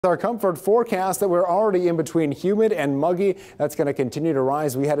Our comfort forecast that we're already in between humid and muggy. That's going to continue to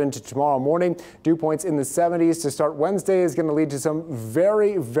rise. We head into tomorrow morning. Dew points in the 70s to start Wednesday is going to lead to some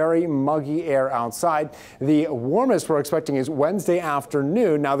very muggy air outside. The warmest we're expecting is Wednesday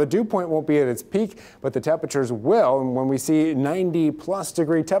afternoon. Now the dew point won't be at its peak, but the temperatures will. And when we see 90+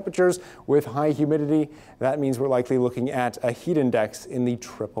 degree temperatures with high humidity, that means we're likely looking at a heat index in the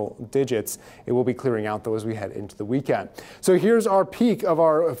triple digits. It will be clearing out though as we head into the weekend. So here's our peak of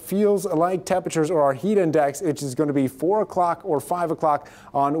our feels like temperatures, or our heat index, which is going to be 4 o'clock or 5 o'clock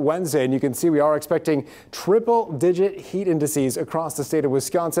on Wednesday. And you can see we are expecting triple-digit heat indices across the state of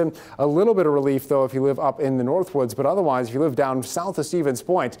Wisconsin. A little bit of relief, though, if you live up in the Northwoods. But otherwise, if you live down south of Stevens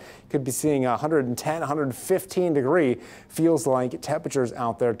Point, you could be seeing 110, 115 degree feels like temperatures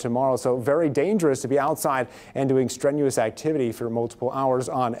out there tomorrow. So very dangerous to be outside and doing strenuous activity for multiple hours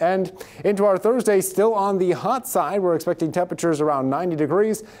on end. Into our Thursday, still on the hot side. We're expecting temperatures around 90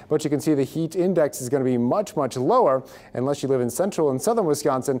 degrees. But you can see the heat index is going to be much lower unless you live in central and southern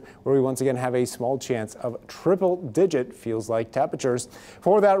Wisconsin, where we once again have a small chance of triple-digit feels like temperatures.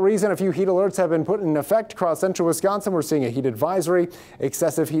 For that reason, a few heat alerts have been put in effect across central Wisconsin. We're seeing a heat advisory,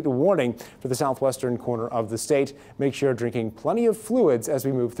 excessive heat warning for the southwestern corner of the state. Make sure you're drinking plenty of fluids as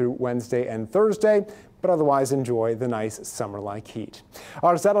we move through Wednesday and Thursday, but otherwise enjoy the nice summer-like heat.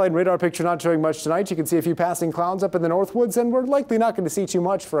 Our satellite radar picture not showing much tonight. You can see a few passing clouds up in the Northwoods, and we're likely not going to see too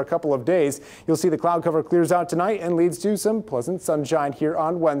much for a couple of days. You'll see the cloud cover clears out tonight and leads to some pleasant sunshine here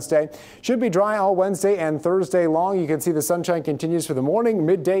on Wednesday. Should be dry all Wednesday and Thursday long. You can see the sunshine continues for the morning,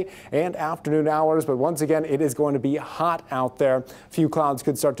 midday, and afternoon hours, but once again, it is going to be hot out there. A few clouds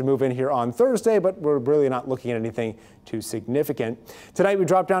could start to move in here on Thursday, but we're really not looking at anything too significant. Tonight we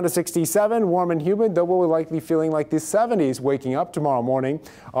drop down to 67, warm and humid, though we'll likely feeling like the 70s waking up tomorrow morning.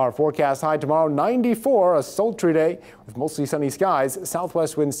 Our forecast high tomorrow, 94, a sultry day with mostly sunny skies.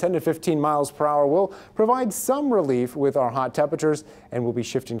 Southwest winds 10 to 15 miles per hour will provide some relief with our hot temperatures, and we'll be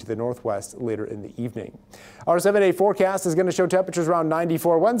shifting to the northwest later in the evening. Our 7-day forecast is going to show temperatures around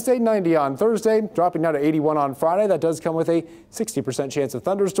 94 Wednesday, 90 on Thursday, dropping down to 81 on Friday. That does come with a 60% chance of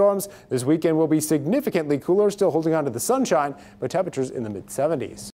thunderstorms. This weekend will be significantly cooler, still holding on to the sunshine, but temperatures in the mid-70s.